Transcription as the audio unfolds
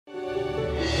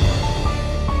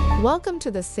Welcome to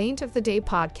the Saint of the Day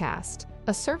podcast,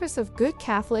 a service of Good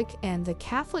Catholic and the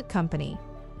Catholic Company.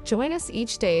 Join us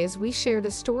each day as we share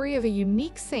the story of a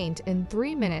unique saint in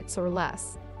 3 minutes or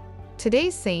less.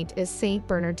 Today's saint is Saint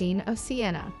Bernardine of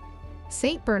Siena.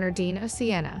 Saint Bernardine of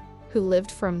Siena, who lived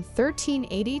from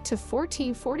 1380 to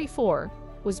 1444,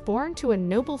 was born to a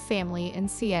noble family in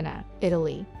Siena,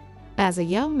 Italy. As a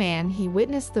young man, he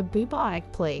witnessed the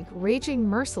bubonic plague raging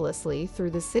mercilessly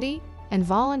through the city and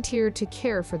volunteered to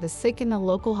care for the sick in the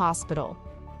local hospital.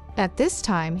 At this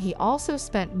time, he also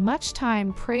spent much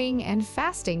time praying and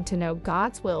fasting to know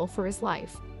God's will for his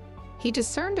life. He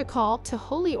discerned a call to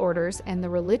holy orders and the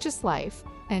religious life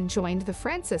and joined the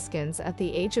Franciscans at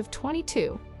the age of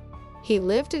 22. He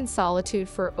lived in solitude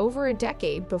for over a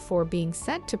decade before being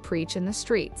sent to preach in the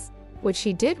streets, which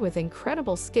he did with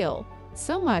incredible skill,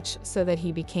 so much so that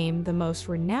he became the most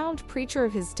renowned preacher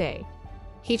of his day.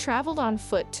 He traveled on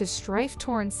foot to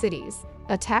strife-torn cities,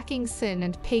 attacking sin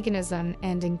and paganism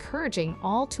and encouraging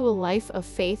all to a life of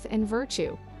faith and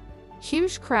virtue.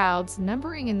 Huge crowds,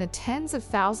 numbering in the tens of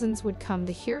thousands, would come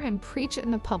to hear him preach in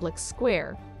the public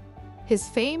square. His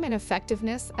fame and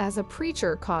effectiveness as a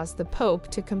preacher caused the Pope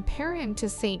to compare him to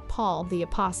St. Paul the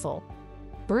Apostle.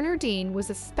 Bernardine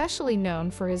was especially known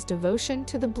for his devotion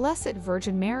to the Blessed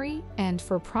Virgin Mary and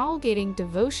for promulgating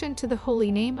devotion to the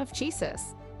holy name of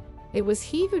Jesus. It was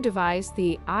he who devised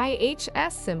the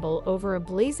IHS symbol over a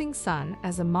blazing sun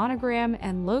as a monogram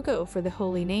and logo for the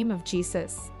holy name of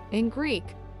Jesus, in Greek,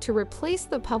 to replace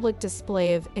the public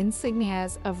display of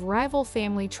insignias of rival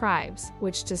family tribes,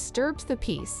 which disturbed the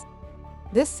peace.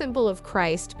 This symbol of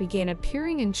Christ began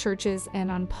appearing in churches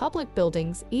and on public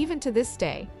buildings even to this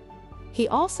day. He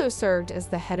also served as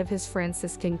the head of his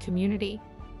Franciscan community.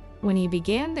 When he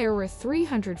began, there were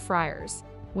 300 friars.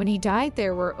 When he died,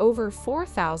 there were over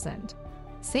 4,000.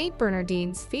 Saint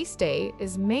Bernardine's feast day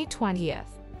is May 20th.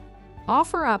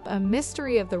 Offer up a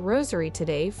mystery of the Rosary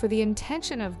today for the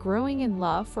intention of growing in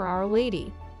love for Our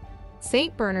Lady.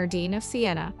 Saint Bernardine of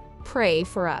Siena, pray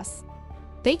for us.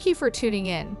 Thank you for tuning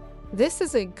in. This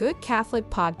is a Good Catholic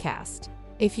podcast.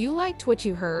 If you liked what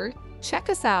you heard, check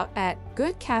us out at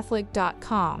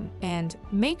goodcatholic.com and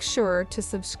make sure to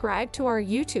subscribe to our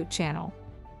YouTube channel.